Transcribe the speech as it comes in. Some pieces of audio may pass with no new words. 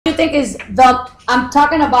think is I'm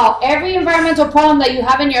talking about every environmental problem that you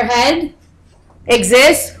have in your head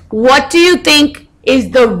exists. What do you think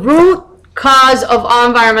is the root cause of all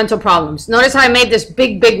environmental problems? Notice how I made this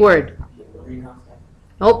big word.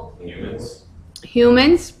 Nope.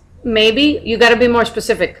 Humans, maybe. You got to be more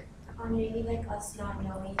specific. Maybe like us not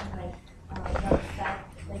knowing the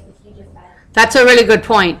effect, like the huge effect. That's a really good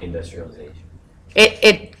point. Industrialization.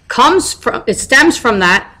 It stems from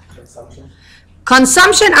that.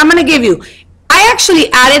 Consumption, I'm going to give you. I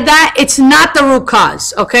actually added that. It's not the root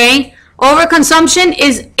cause, okay? Overconsumption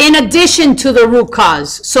is in addition to the root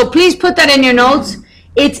cause. So please put that in your notes.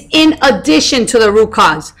 It's in addition to the root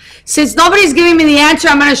cause. Since nobody's giving me the answer,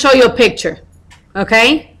 I'm going to show you a picture,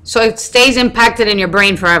 okay? So it stays impacted in your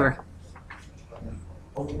brain forever.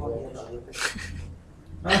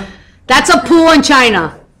 That's a pool in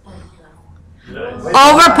China.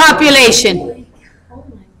 Overpopulation.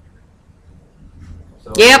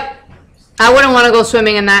 Yep. I wouldn't want to go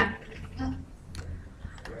swimming in that.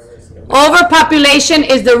 Overpopulation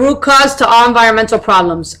is the root cause to all environmental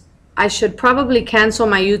problems. I should probably cancel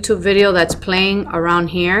my YouTube video that's playing around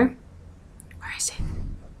here. Where is it?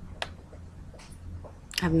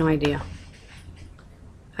 I have no idea.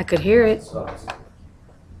 I could hear it.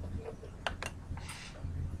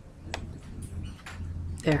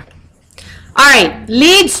 There. All right.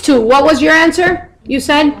 Leads to, what was your answer? You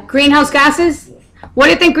said greenhouse gases? What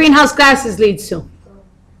do you think greenhouse gases leads to?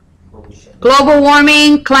 Global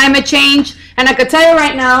warming, climate change. And I could tell you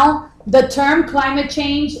right now, the term climate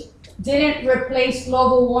change didn't replace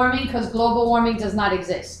global warming because global warming does not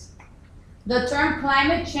exist. The term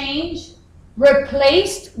climate change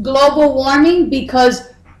replaced global warming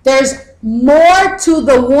because there's more to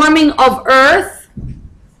the warming of Earth,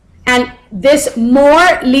 and this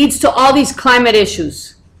more leads to all these climate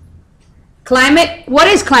issues. Climate, what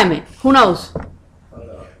is climate? Who knows?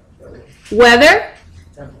 Weather?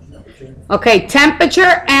 Okay,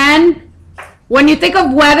 temperature. And when you think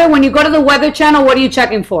of weather, when you go to the Weather Channel, what are you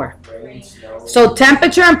checking for? So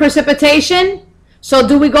temperature and precipitation. So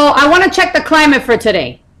do we go, I want to check the climate for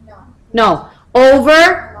today. No.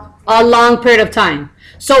 Over a long period of time.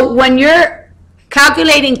 So when you're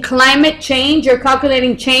calculating climate change, you're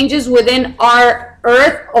calculating changes within our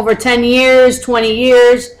Earth over 10 years, 20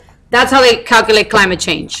 years. That's how they calculate climate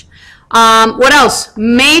change. What else?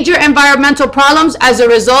 Major environmental problems as a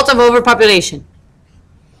result of overpopulation.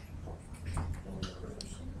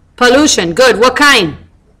 Pollution. Good. What kind?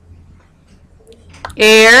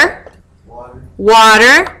 Air,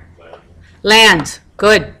 water, land.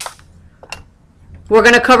 Good. We're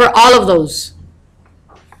going to cover all of those.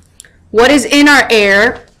 What is in our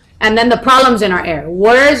air, and then the problems in our air.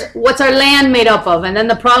 What's our land made up of, and then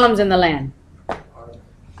the problems in the land.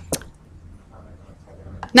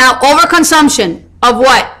 Now, overconsumption of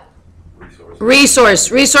what?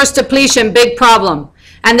 Resource depletion, big problem.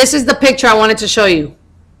 And this is the picture I wanted to show you,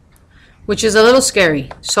 which is a little scary.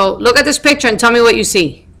 So look at this picture and tell me what you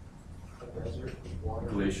see.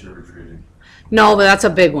 Glacier retreating. No, but that's a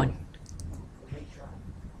big one.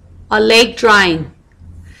 A lake drying.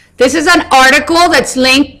 This is an article that's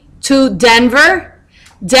linked to Denver.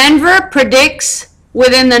 Denver predicts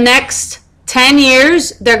within the next 10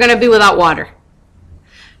 years, they're going to be without water.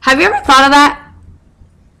 Have you ever thought of that?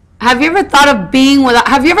 Have you ever thought of being without,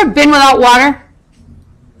 have you ever been without water?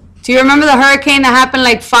 Do you remember the hurricane that happened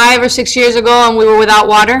like 5 or 6 years ago and we were without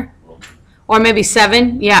water? Or maybe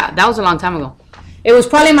 7? Yeah, that was a long time ago. It was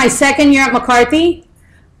probably my second year at McCarthy.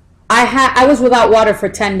 I was without water for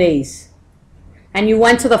 10 days. And you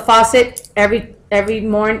went to the faucet every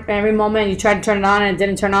moment, and you tried to turn it on and it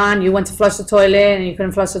didn't turn on. You went to flush the toilet and you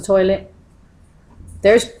couldn't flush the toilet.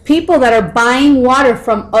 There's people that are buying water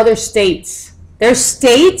from other states. There's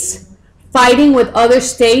states fighting with other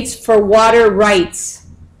states for water rights.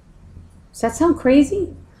 Does that sound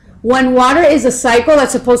crazy? When water is a cycle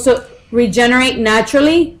that's supposed to regenerate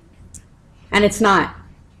naturally, and it's not.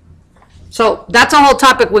 So that's a whole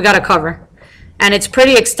topic we got to cover, and it's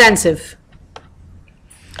pretty extensive.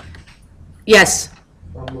 Yes?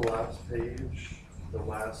 On the last page, the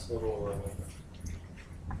last little,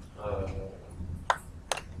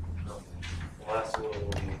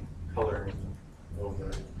 coloring over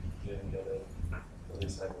it, didn't get it, at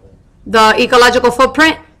least I didn't. The ecological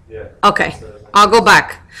footprint? Yeah. Okay, I'll go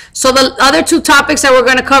back. So the other two topics that we're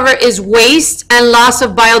going to cover is waste and loss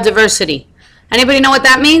of biodiversity. Anybody know what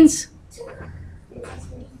that means?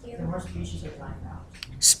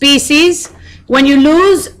 Species. When you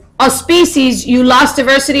lose a species, you lost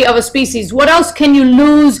diversity of a species. What else can you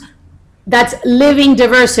lose that's living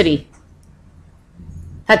diversity?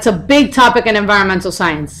 That's a big topic in environmental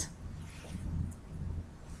science.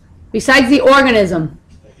 Besides the organism.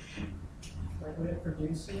 Like what it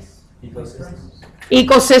produces? Ecosystems.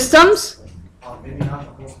 Ecosystems. Maybe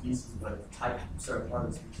not the whole species, but type, certain part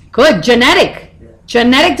of the species. Good. Genetic. Yeah.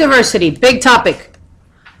 Genetic diversity. Big topic.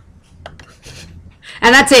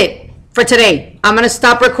 And that's it for today. I'm going to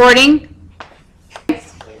stop recording.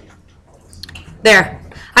 There.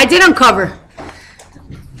 I did uncover.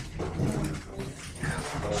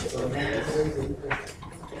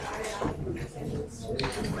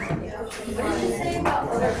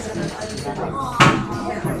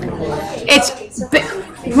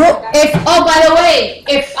 Oh, by the way,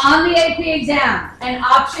 if on the AP exam an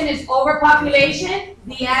option is overpopulation,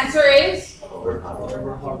 the answer is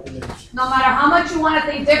no matter how much you want to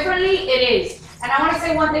think differently, it is. And I want to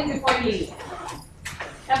say one thing before you leave.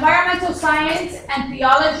 Environmental science and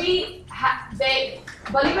theology, they,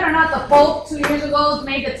 believe it or not, the Pope 2 years ago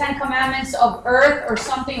made the 10 Commandments of Earth or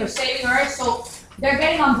something, or saving Earth, so they're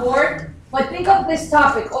getting on board. But think of this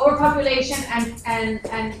topic, overpopulation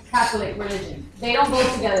and Catholic religion. They don't go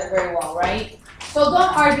together very well, right? So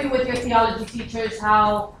don't argue with your theology teachers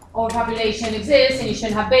how overpopulation exists and you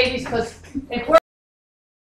shouldn't have babies, because if we're